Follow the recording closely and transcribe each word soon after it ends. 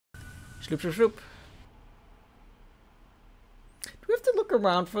Shloop, shloop, shloop. Do we have to look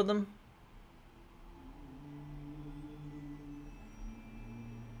around for them?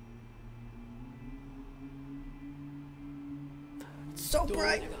 It's so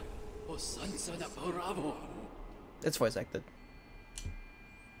bright. It's voice acted.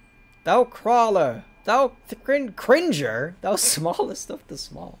 Thou crawler, thou cringer, thou smallest of the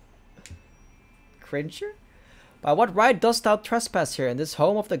small. Cringer? By what right dost thou trespass here in this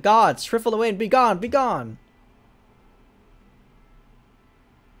home of the gods? Shrivel away and be gone, be gone!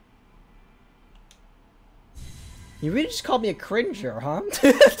 You really just called me a cringer, huh?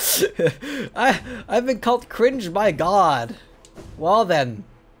 I've been called cringe by God. Well then.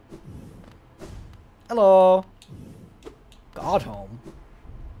 Hello. GODHOME.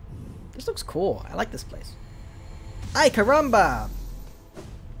 This looks cool. I like this place. Ay caramba!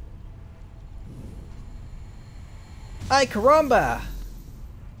 Ay caramba!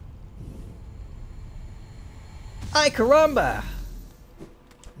 Ay caramba!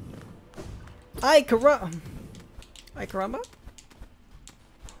 Ay caramba! Ay caramba?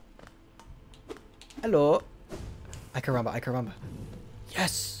 Hello? Ay caramba, ay caramba.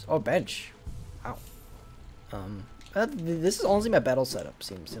 Yes! Oh, bench. Wow. This is honestly my battle setup,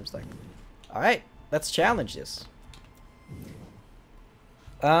 seems like. Alright, let's challenge this.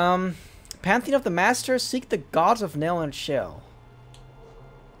 Pantheon of the Master, seek the gods of nail and shell.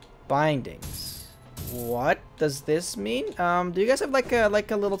 Bindings. What does this mean? Do you guys have like a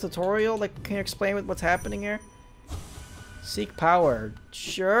little tutorial? Like, can you explain what's happening here? Seek power.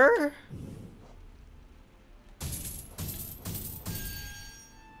 Sure.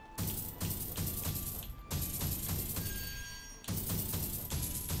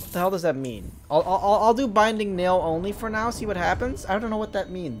 What the hell does that mean? I'll do binding nail only for now. See what happens. I don't know what that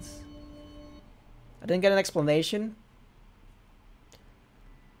means. I didn't get an explanation.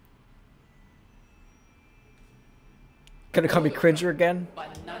 Gonna call me cringer again?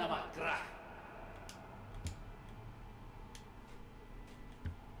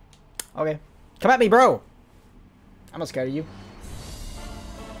 Okay. Come at me, bro! I'm not scared of you.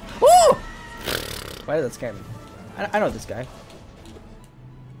 Woo! Why did that scare me? I know this guy.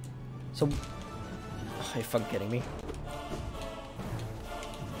 So... Oh, are you fucking kidding me?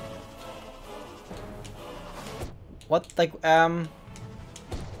 What, like, I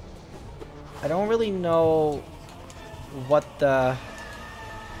don't really know what the...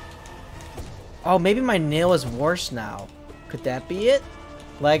 Oh, maybe my nail is worse now. Could that be it?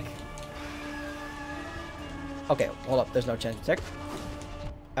 Like... Okay, hold up. There's no chance to check.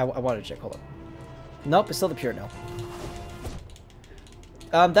 I wanted to check. Hold up. Nope, it's still the pure nail.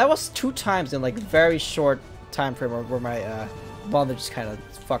 That was 2 times in, like, very short time frame where my, bondage just kind of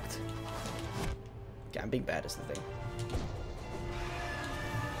fucked. Yeah, I'm being bad is the thing.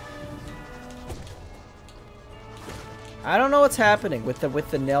 I don't know what's happening with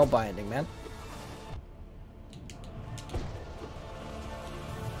the nail binding, man.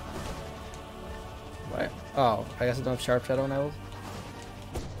 What? Oh, I guess I don't have sharp shadow nails.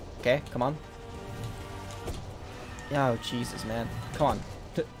 Okay, come on. Oh, Jesus, man. Come on.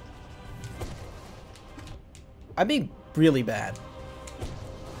 I'm being really bad.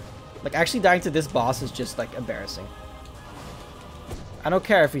 Like, actually dying to this boss is just, like, embarrassing. I don't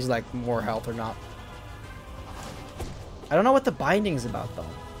care if he's, like, more health or not. I don't know what the binding's about, though.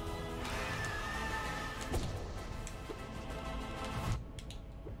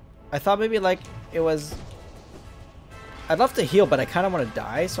 I thought maybe, like, it was... I'd love to heal, but I kind of want to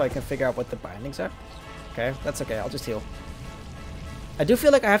die so I can figure out what the bindings are. Okay, that's okay. I'll just heal. I do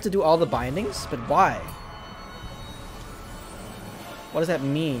feel like I have to do all the bindings, but why? What does that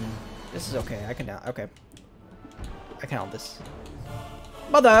mean? This is okay. I can... Okay. I can help this.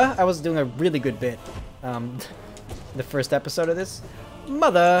 Mother! I was doing a really good bit. The first episode of this.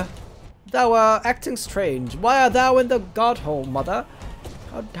 Mother, thou art acting strange. Why art thou in the GODHOME, mother?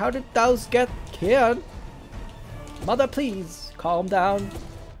 How did thou get here? Mother, please, calm down.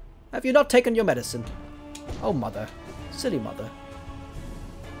 Have you not taken your medicine? Oh, mother. Silly mother.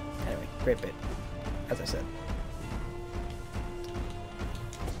 Anyway, great bit. As I said.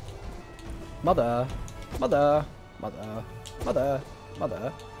 Mother. Mother. Mother. Mother.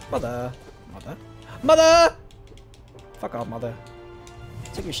 Mother. Mother. Mother. Mother! Fuck off, mother.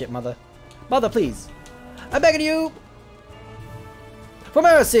 Take your shit, mother. Mother, please. I'm begging you! For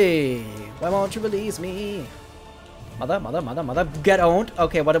mercy! Why won't you release me? Mother, mother, mother, mother. Get owned.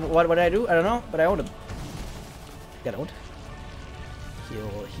 Okay, what did I do? I don't know, but I owned him. Get owned.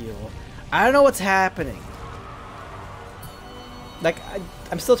 Heal, heal. I don't know what's happening. Like,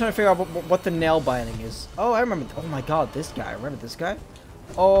 I'm still trying to figure out what the nail binding is. Oh, I remember. Oh my god, this guy. Remember this guy?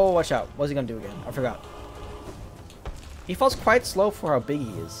 Oh, watch out. What's he gonna do again? I forgot. He falls quite slow for how big he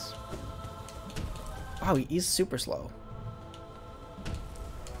is. Wow, he is super slow.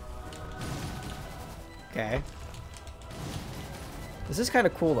 Okay. This is kind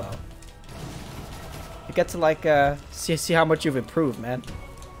of cool, though. You get to, like, see how much you've improved, man.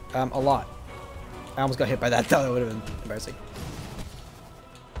 A lot. I almost got hit by that, though. That would have been embarrassing.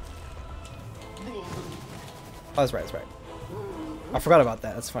 Oh, that's right, that's right. I forgot about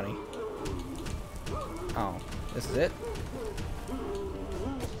that. That's funny. Oh, this is it?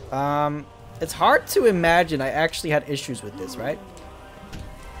 It's hard to imagine I actually had issues with this, right?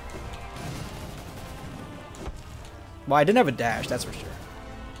 Well, I didn't have a dash, that's for sure.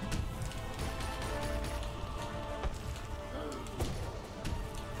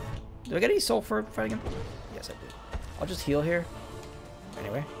 Did I get any soul for fighting him? Yes, I did. I'll just heal here.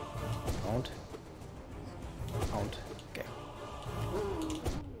 Anyway. Won't. Okay.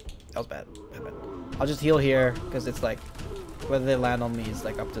 That was bad. Bad. I'll just heal here, because it's like, whether they land on me is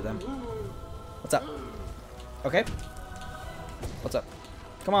like up to them. What's up? Okay. What's up?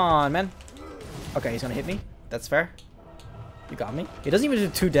 Come on, man. Okay, he's gonna hit me. That's fair. You got me. He doesn't even do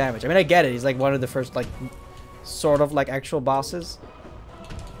 2 damage. I mean, I get it. He's like one of the first, like, sort of like actual bosses.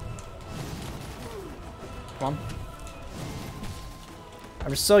 Come on.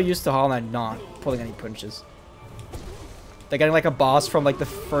 I'm so used to Hollow Knight not pulling any punches. Like getting like a boss from like the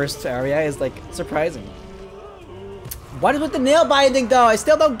first area is like surprising. What is with the nail binding though? I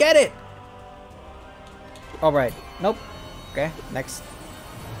still don't get it. Alright. Nope. Okay, next.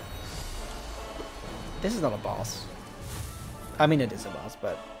 This is not a boss. I mean it is a boss,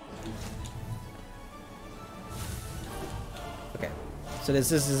 but... Okay. So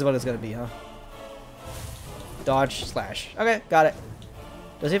this is what it's gonna be, huh? Dodge, slash. Okay, got it.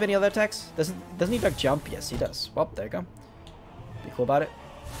 Does he have any other attacks? Doesn't he like jump? Yes, he does. Well, there you go. Be cool about it.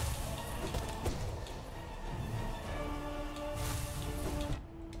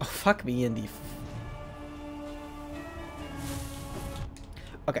 Oh, fuck me in the...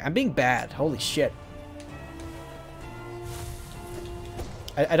 Okay, I'm being bad. Holy shit.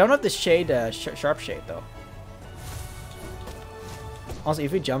 I don't have the shade, sharp shade, though. Also,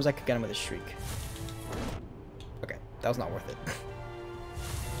 if he jumps, I could get him with a shriek. Okay, that was not worth it.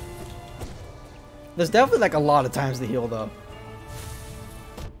 There's definitely, like, a lot of times to heal, though.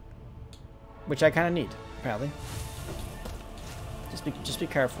 Which I kind of need, apparently. Just be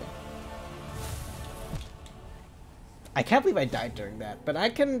careful. I can't believe I died during that, but I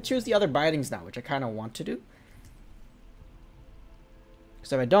can choose the other bindings now, which I kind of want to do.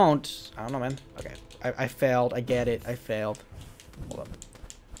 Because if I don't know, man. Okay, I failed. I get it. I failed. Hold up.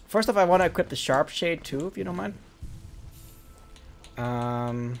 First off, I want to equip the sharp shade too, if you don't mind.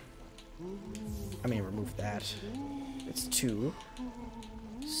 I mean, remove that. It's 2.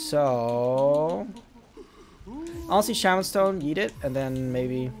 So... Honestly, Shaman Stone, eat it, and then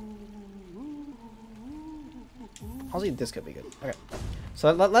maybe... Honestly, this could be good. Okay.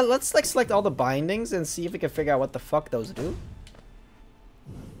 So let's like select all the bindings and see if we can figure out what the fuck those do.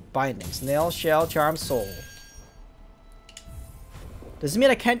 Bindings. Nail, Shell, Charm, Soul. Does it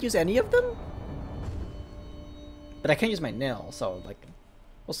mean I can't use any of them? But I can't use my nail, so like...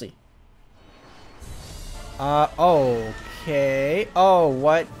 We'll see. Okay. Oh,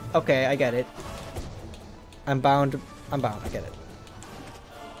 what? Okay, I get it. I'm bound. I get it.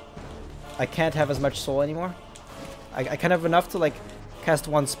 I can't have as much soul anymore. I can't have enough to, like, cast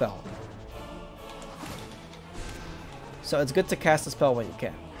 1 spell. So it's good to cast a spell when you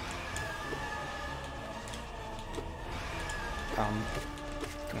can. Come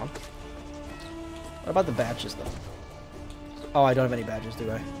on. What about the badges, though? Oh, I don't have any badges,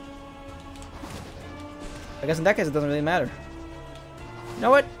 do I? I guess in that case it doesn't really matter. You know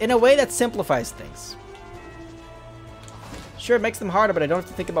what? In a way that simplifies things. Sure, it makes them harder, but I don't have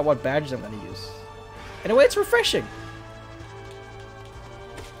to think about what badges I'm going to use. In a way, it's refreshing.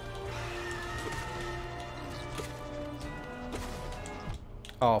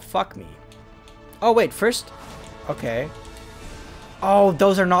 Oh, fuck me. Oh, wait, first... Okay. Oh,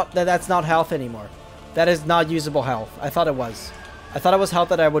 those are not... That's not health anymore. That is not usable health. I thought it was. I thought it was health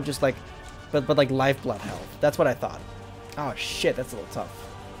that I would just, like... But like, lifeblood health. That's what I thought. Oh, shit, that's a little tough.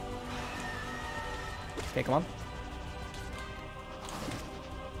 Okay, come on.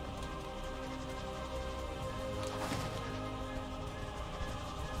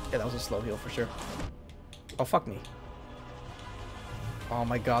 Yeah, that was a slow heal for sure. Oh, fuck me. Oh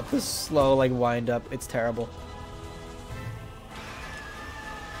my god, this slow, like, wind up. It's terrible.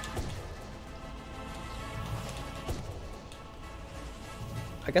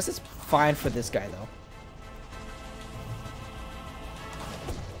 I guess it's fine for this guy, though.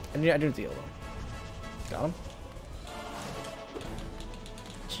 I didn't deal though. Got him.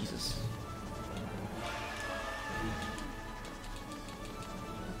 Jesus.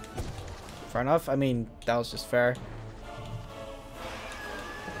 Fair enough. I mean, that was just fair.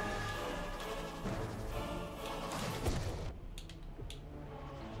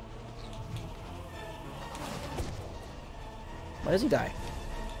 Why does he die?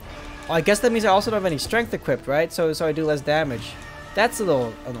 Oh, I guess that means I also don't have any strength equipped, right? So I do less damage. That's a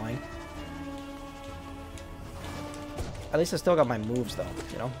little annoying. At least I still got my moves, though,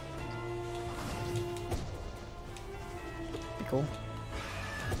 you know? Be cool.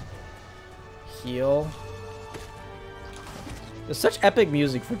 Heal. There's such epic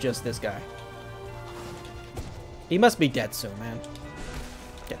music for just this guy. He must be dead soon, man.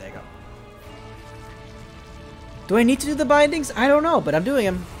 Okay, there you go. Do I need to do the bindings? I don't know, but I'm doing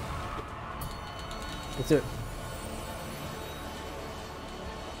them. Let's do it.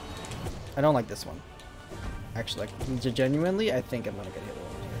 I don't like this one. Actually, like, genuinely, I think I'm gonna get hit with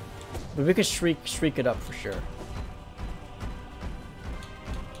one here. But we can shriek it up for sure.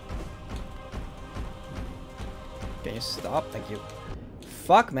 Can you stop? Thank you.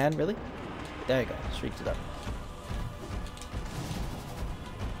 Fuck, man, really? There you go. Shrieked it up.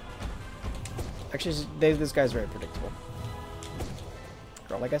 Actually, this guy's very predictable.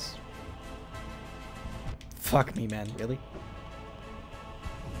 Girl, I guess. Fuck me, man. Really?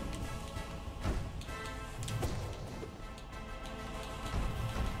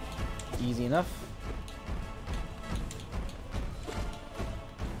 Easy enough.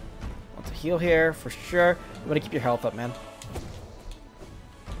 Want to heal here for sure. You want to keep your health up, man.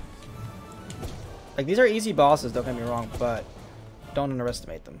 Like, these are easy bosses, don't get me wrong, but don't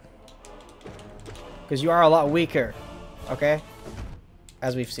underestimate them. Because you are a lot weaker, okay?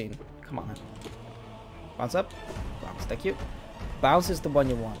 As we've seen. Come on, man. Bounce up. Bounce, thank you. Bounce is the one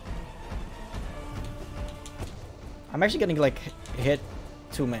you want. I'm actually getting, like, hit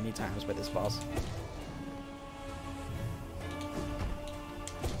too many times with this boss.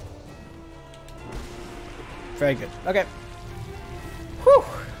 Very good. Okay. Whew.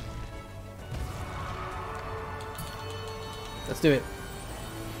 Let's do it.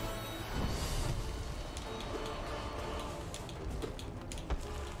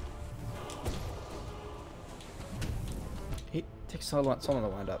 He takes someone to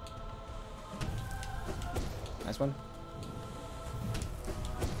wind up. Nice one.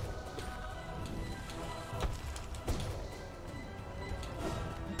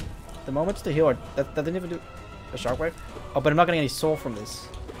 The moments to heal are, that didn't even do a shockwave. Oh, but I'm not getting any soul from this.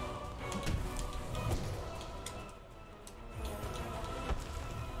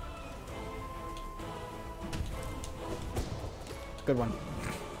 Good one.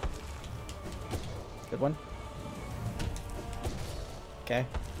 Good one. Okay.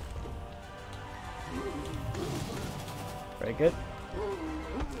 Very good.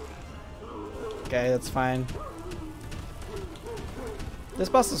 Okay, that's fine. This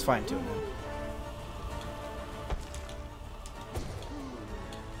boss is fine too, man.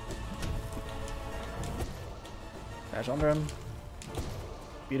 Dash under him.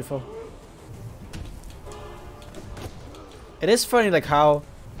 Beautiful. It is funny, like, how...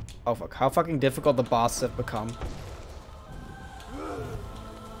 Oh, fuck. How fucking difficult the bosses have become.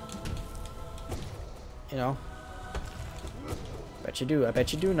 You know? Bet you do. I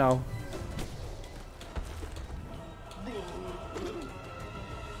bet you do know.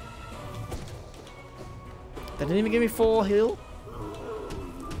 That didn't even give me full heal.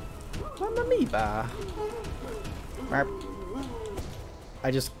 Mamma mia. I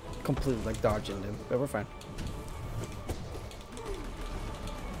just completely, like, dodged into him, but we're fine.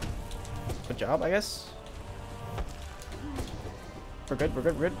 Good job, I guess. We're good, we're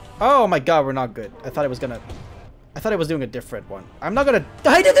good, we're good. Oh my god, we're not good. I thought it was gonna... I thought it was doing a different one. I'm not gonna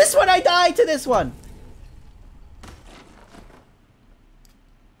die to this one! I died to this one!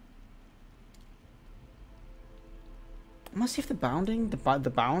 I must see if the bounding, the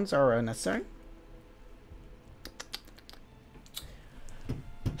bounds are necessary.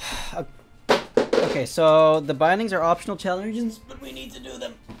 Okay, so the bindings are optional challenges, but we need to do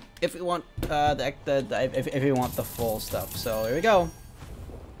them if we want if we want the full stuff. So here we go.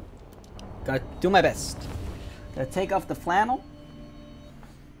 Gonna do my best. Gonna take off the flannel.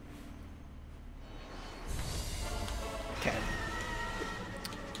 Okay.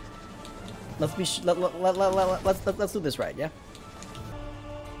 Let's be let's do this right, yeah.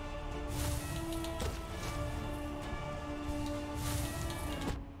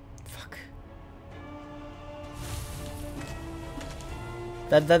 Fuck.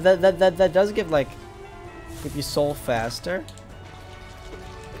 That does give, like, give you soul faster.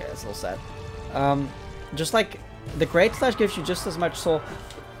 Okay, That's a little sad. Just like the Great Slash gives you just as much soul.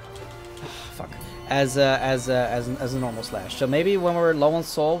 Fuck. As a normal slash. So maybe when we're low on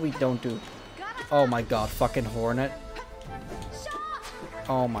soul, we don't do. Oh my god, fucking Hornet.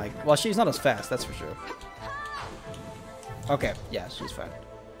 Oh my. Well, she's not as fast, that's for sure. Okay, yeah, she's fine.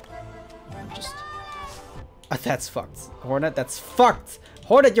 Just. That's fucked. Hornet, that's fucked.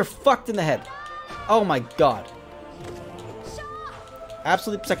 Hornet, you're fucked in the head. Oh my god.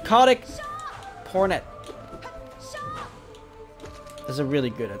 Absolutely psychotic. Hornet. This is a really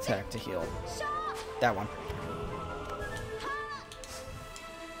good attack to heal. That one.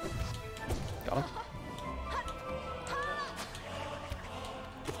 Got him.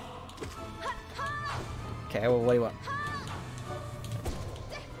 Okay, well, what do you want?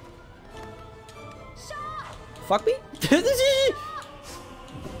 Fuck me?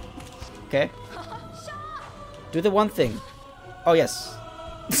 Okay. Do the one thing. Oh, yes.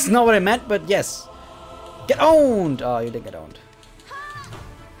 This is not what I meant, but yes. Get owned! Oh, you did get owned.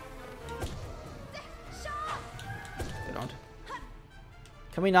 Get owned.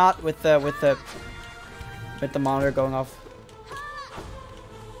 Can we not with the monitor going off?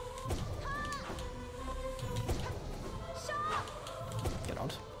 Get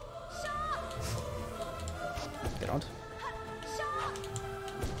owned. Get owned.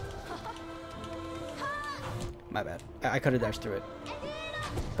 My bad. I could have dashed through it.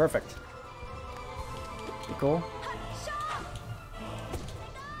 Perfect. Be cool.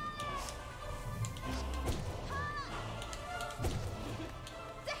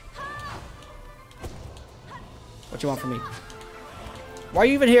 What you want from me? Why are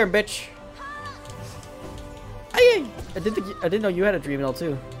you even here, bitch? I didn't know you had a dream nail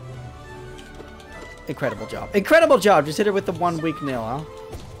too. Incredible job. Incredible job. Just hit her with the 1 weak nail, huh?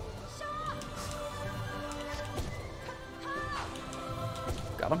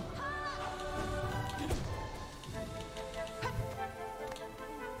 Got him.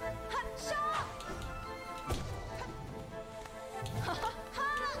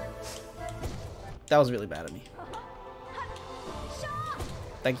 That was really bad of me.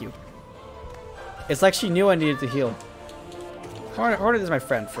 Thank you. It's like she knew I needed to heal. Hornet is my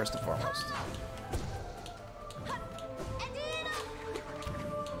friend, first and foremost.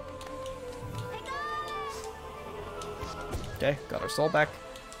 Okay, got our soul back.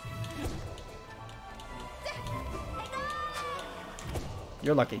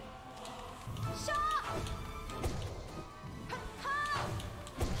 You're lucky.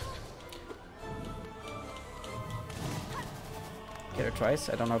 Hit her twice.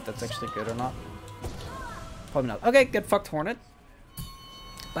 I don't know if that's actually good or not. Probably not. Okay, get fucked, Hornet.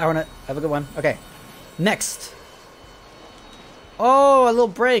 Bye, Hornet. Have a good one. Okay. Next. Oh, a little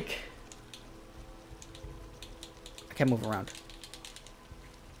break. I can't move around.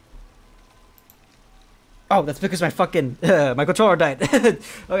 Oh, that's because my fucking my controller died.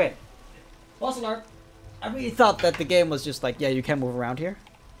 Okay. False alarm. I really thought that the game was just like, yeah, you can't move around here.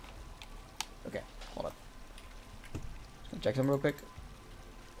 Okay, hold on. Just gonna check some real quick.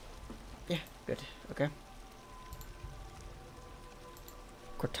 Yeah, good. Okay.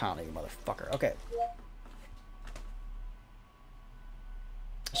 Cortana, you motherfucker. Okay.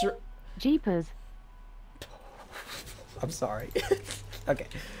 Sure. Jeepers. I'm sorry. Okay.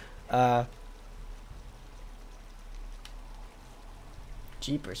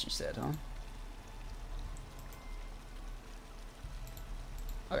 Jeepers, you said, huh?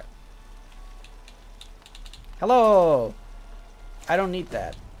 Okay. Hello! I don't need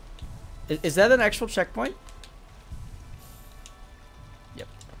that. Is that an actual checkpoint? Yep.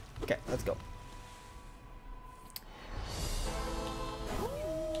 Okay, let's go.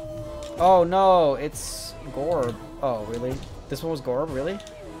 Oh no, it's Gorb. Oh, really? This one was Gorb, really?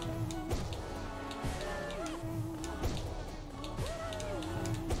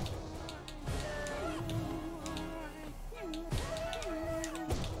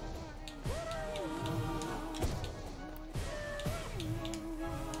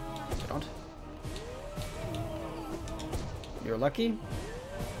 Don't. You're lucky.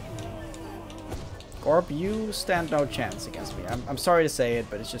 Gorb, you stand no chance against me. I'm sorry to say it,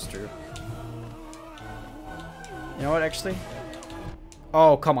 but it's just true. You know what, actually?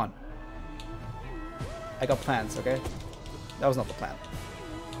 Oh, come on. I got plans, okay? That was not the plan.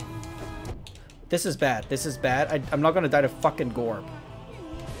 This is bad. This is bad. I'm not gonna die to fucking Gorb.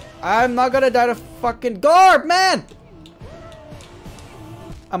 I'm not gonna die to fucking Gorb, man!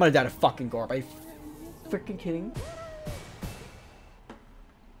 I'm gonna die to fucking Gorb. Are you freaking kidding?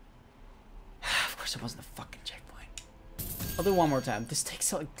 Of course it wasn't the fucking checkpoint. I'll do one more time. This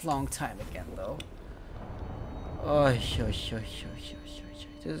takes a long time again, though. Oh,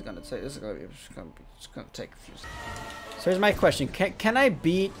 This is gonna take. It's gonna take a few seconds. So here's my question: Can I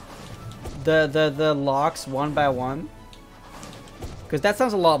beat the locks one by one? Because that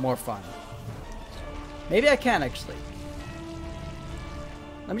sounds a lot more fun. Maybe I can actually.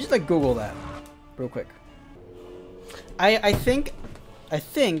 Let me just like Google that real quick. I think.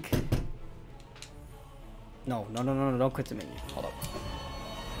 No, don't quit the menu. Hold up.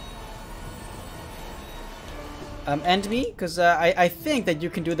 End me, because I think that you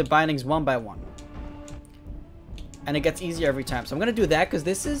can do the bindings one by one. And it gets easier every time. So I'm gonna do that because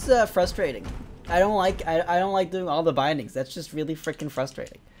this is frustrating. I don't like doing all the bindings. That's just really freaking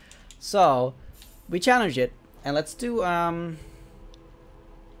frustrating. So we challenge it, and let's do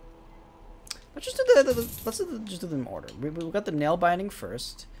let's just do them in order. We got the nail binding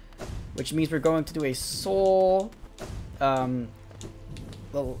first, which means we're going to do a soul.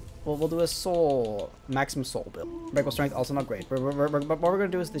 We'll do a soul, maximum soul build. Medical strength also not great. What we're gonna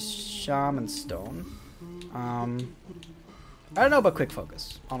do is the shaman stone. I don't know about quick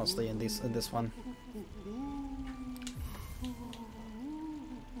focus, honestly, in this one.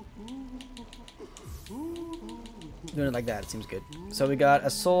 Doing it like that, it seems good. So we got a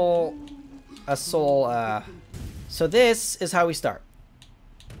soul. So this is how we start.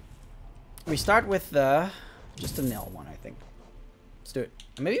 We start with just a nail one, I think. Let's do it.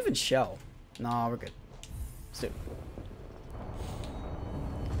 Maybe even shell. No, we're good. Let's do it.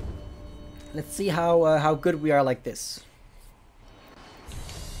 Let's see how good we are like this.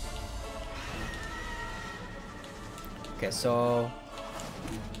 Okay, so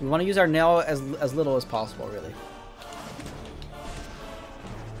we want to use our nail as little as possible, really.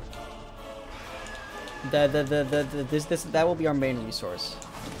 That will be our main resource.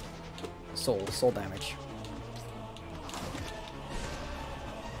 Soul damage.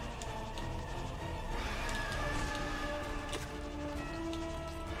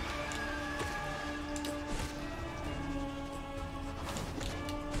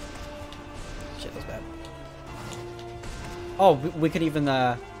 Shit, that's bad. Oh, we could even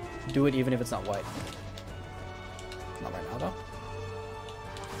do it even if it's not white. Not right now, though.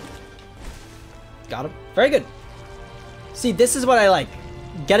 Got him. Very good. See, this is what I like.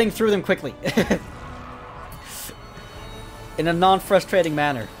 Getting through them quickly. In a non-frustrating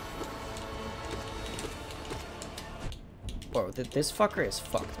manner. Whoa, this fucker is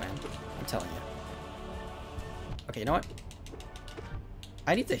fucked, man. I'm telling you. Okay, you know what?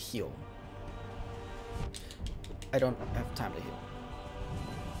 I need to heal. I don't have time to heal.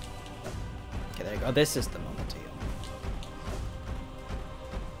 Okay, there you go. This is the moment to heal.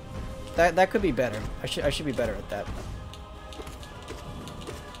 That could be better. I should be better at that.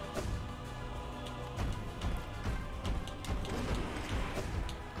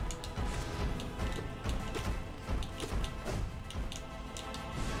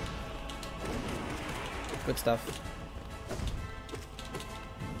 Good stuff.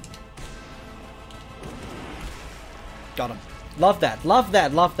 Got him. Love that. Love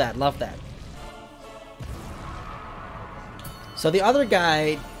that. Love that. Love that. So the other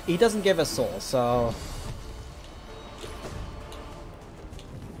guy, he doesn't give a soul, so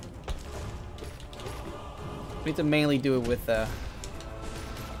we need to mainly do it with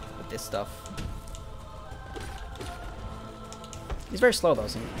this stuff. He's very slow though,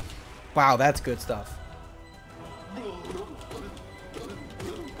 isn't he? Wow, that's good stuff.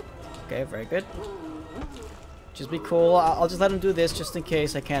 Okay, very good. Just be cool. I'll just let him do this just in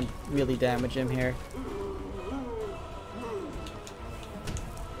case I can't really damage him here.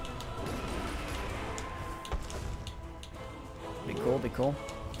 Be cool, be cool.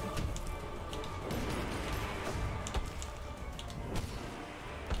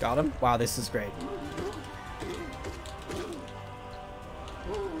 Got him. Wow, this is great.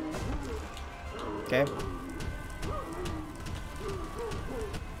 Okay.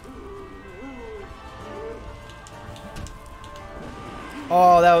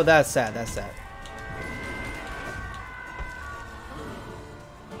 Oh, that's sad. That's sad.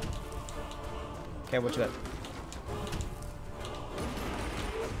 Okay, what you got?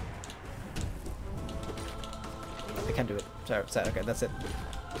 I can't do it. Sorry, sad. Okay, that's it.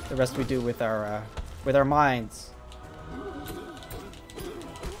 The rest we do with our minds.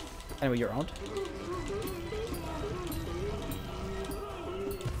 Anyway, you're owned.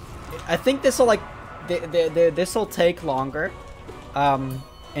 I think this will like this will take longer.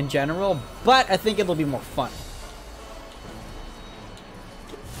 In general, but I think it'll be more fun.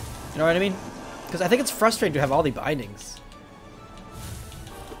 You know what I mean? Because I think it's frustrating to have all the bindings.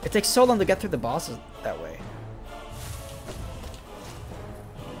 It takes so long to get through the bosses that way.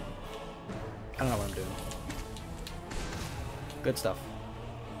 I don't know what I'm doing. Good stuff.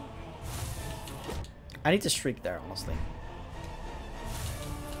 I need to shriek there, honestly.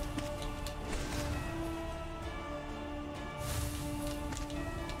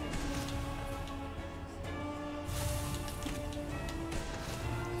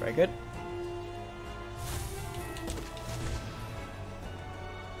 Very good.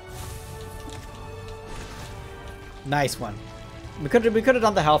 Nice one. We could have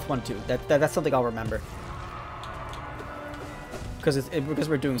done the health one too. That's something I'll remember. Because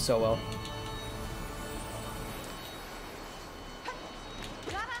we're doing so well.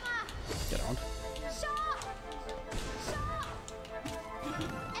 Get on.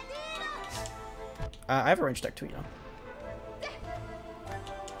 I have a range deck too, you know.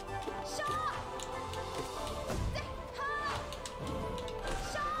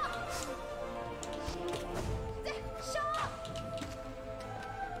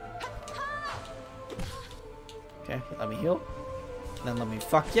 Okay, let me heal. Then let me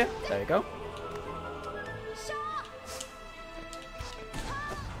fuck you. There you go.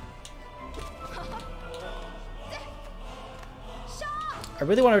 I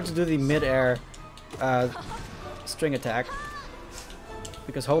really wanted to do the mid-air string attack.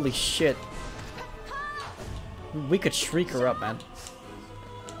 Because holy shit. We could shriek her up, man.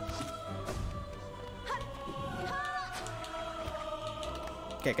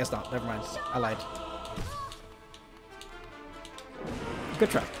 Okay, guess not. Never mind. I lied. Good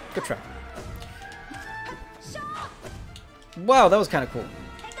try. Good try. Wow, that was kind of cool.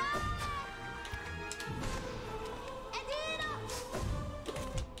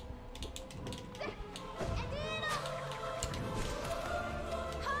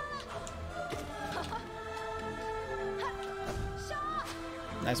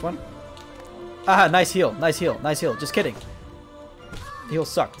 Nice one. Ah, nice heal. Nice heal. Nice heal. Just kidding. The heal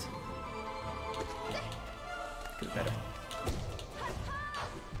sucked. Get better.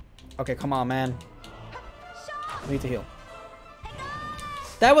 Okay, come on, man. We need to heal.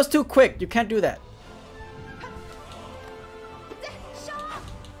 That was too quick. You can't do that.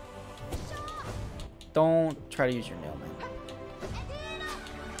 Don't try to use your nail, man.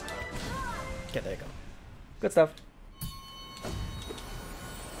 Okay, there you go. Good stuff.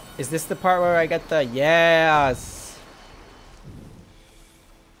 Is this the part where I get the yes?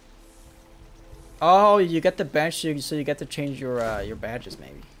 Oh, you get the bench, so you get to change your badges,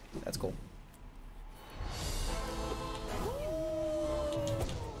 maybe. That's cool.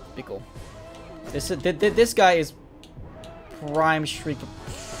 Be cool. This guy is prime shriek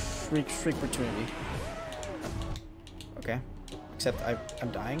opportunity. Okay. Except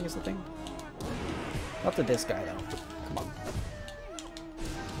I'm dying is the thing. Not to this guy though. Come on.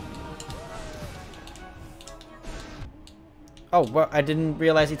 Oh, well, I didn't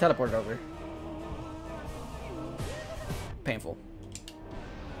realize he teleported over. Painful.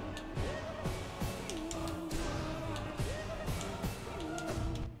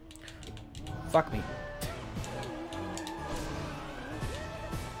 Fuck me.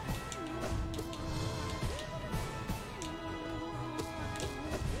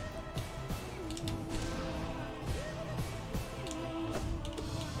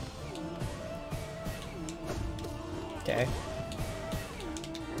 Okay.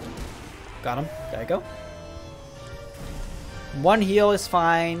 Got him. There you go. One heal is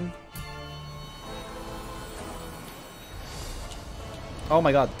fine. Oh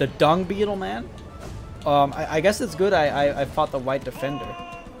my god, the dung beetle, man. I guess it's good I fought the white defender.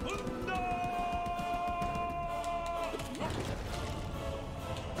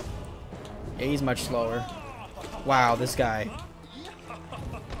 Yeah, he's much slower. Wow, this guy.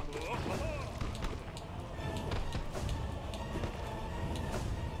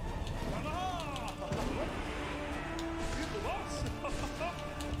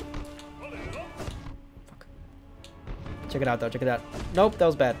 Check it out, though. Check it out. Nope, that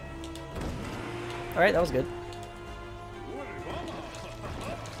was bad. Alright, that was good.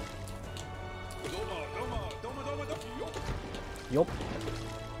 Yup.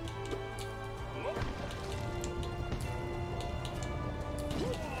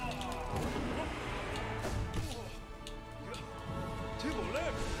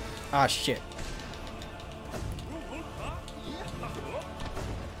 Ah, shit.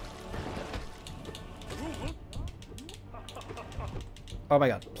 Oh my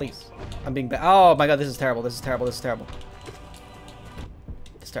god, please. I'm being bad. Oh my god, this is terrible. This is terrible. This is terrible.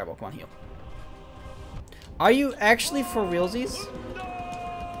 This is terrible. Come on, heal. Are you actually for realsies?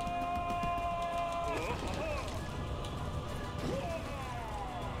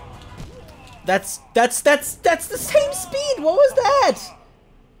 That's the same speed. What was that?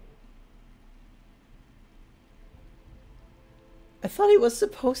 I thought it was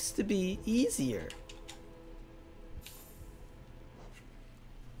supposed to be easier.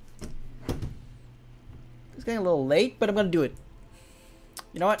 It's getting a little late, but I'm gonna do it.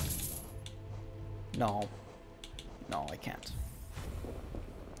 You know what? No. No, I can't.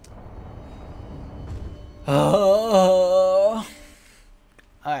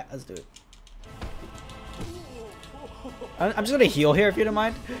 Alright, let's do it. I'm just gonna heal here if you don't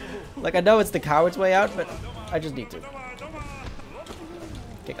mind. Like, I know it's the coward's way out, but I just need to.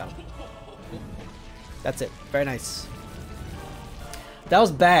 Kick on. That's it. Very nice. That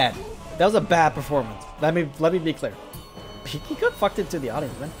was bad. That was a bad performance. Let me be clear. He got fucked into the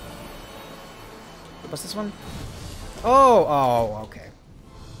audience, man. What's this one? Oh, okay.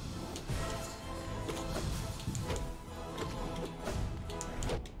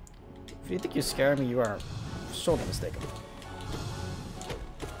 If you think you scare me, you are sorely mistaken.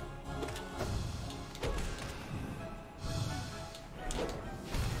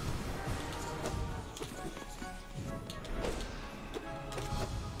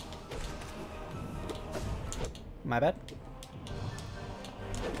 My bad.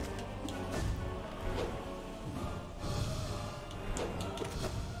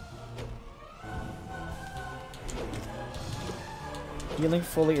 Healing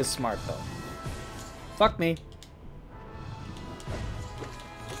fully is smart though. Fuck me.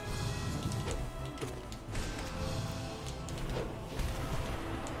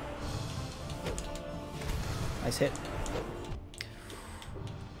 Nice hit.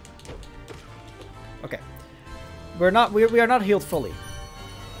 Okay. We are not healed fully.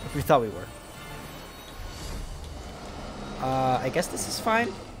 If we thought we were. I guess this is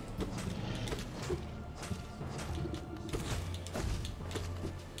fine.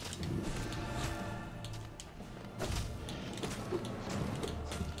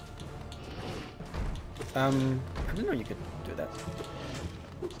 I didn't know you could do that.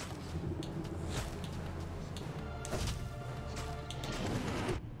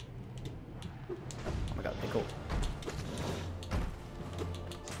 Oh my god, okay, cool.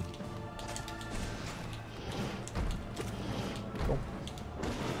 Cool.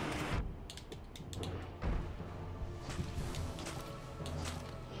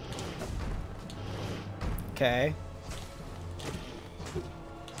 Okay.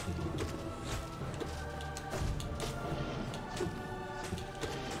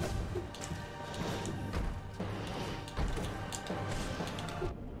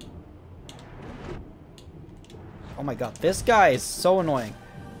 Oh my god, this guy is so annoying.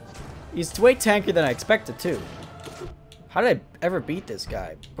 He's way tankier than I expected too. How did I ever beat this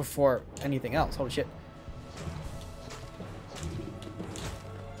guy before anything else? Holy shit.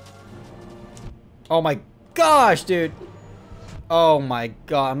 Oh my gosh, dude. Oh my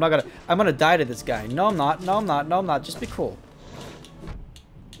god, I'm gonna die to this guy. No, I'm not. No, I'm not. No, I'm not. Just be cool.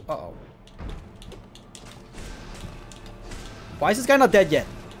 Uh-oh. Why is this guy not dead yet?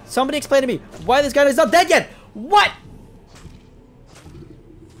 Somebody explain to me why this guy is not dead yet. What?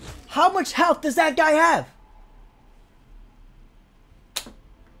 How much health does that guy have?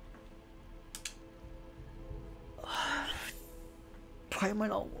 Why am I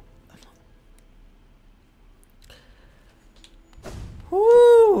not?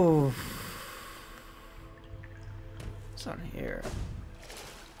 Whoo! What's on here?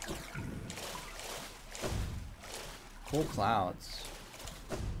 Cool clouds.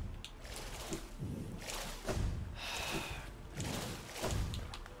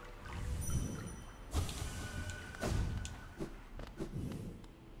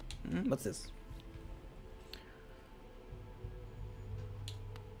 What's this?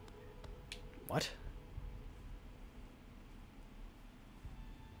 What?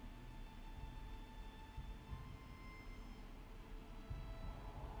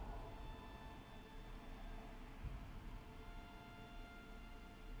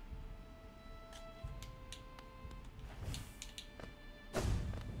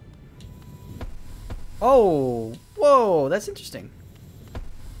 Oh, whoa, that's interesting.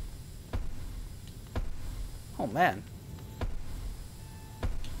 Oh man.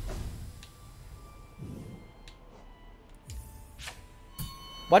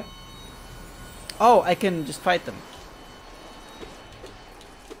 What? Oh, I can just fight them.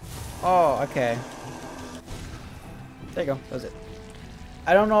 Oh, okay. There you go. That was it.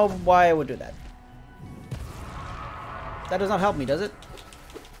 I don't know why I would do that. That does not help me, does it?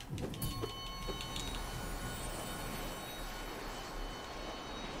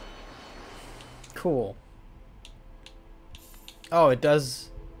 Cool. Oh, it does.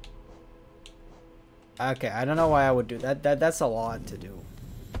 Okay, I don't know why I would do that. That's a lot to do.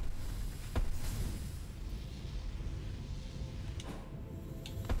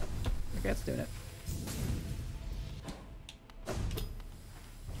 Okay, it's doing it.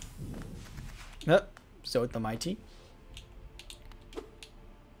 Zod the Mighty.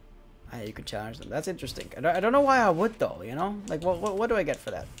 Ah, you can challenge them. That's interesting. I don't know why I would though, you know? Like, what do I get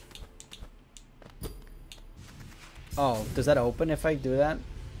for that? Oh, does that open if I do that?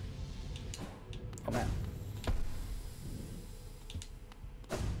 Oh man.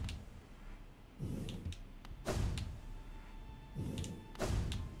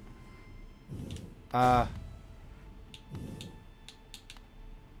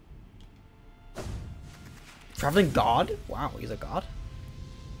 Traveling god? Wow, he's a god?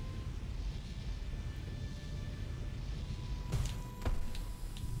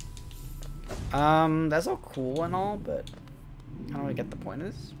 That's all cool and all, but I don't really get the point of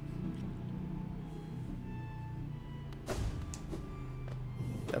this.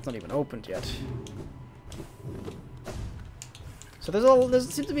 That's not even opened yet. So there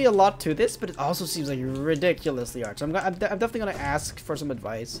seems to be a lot to this, but it also seems like ridiculously hard. So I'm definitely gonna ask for some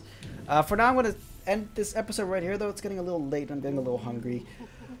advice. For now, I'm gonna end this episode right here, though. It's getting a little late. I'm getting a little hungry.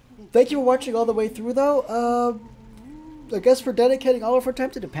 Thank you for watching all the way through, though. I guess we're dedicating all of our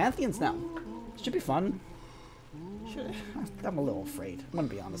time to the Pantheons now. Should be fun. I'm a little afraid. I'm gonna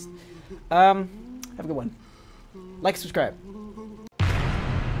be honest. Have a good one. Like, subscribe.